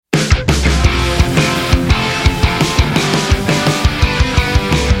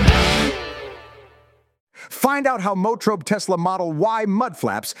Find out how Motrobe Tesla Model Y mud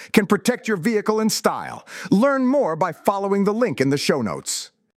flaps can protect your vehicle in style. Learn more by following the link in the show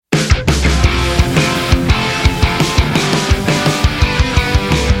notes.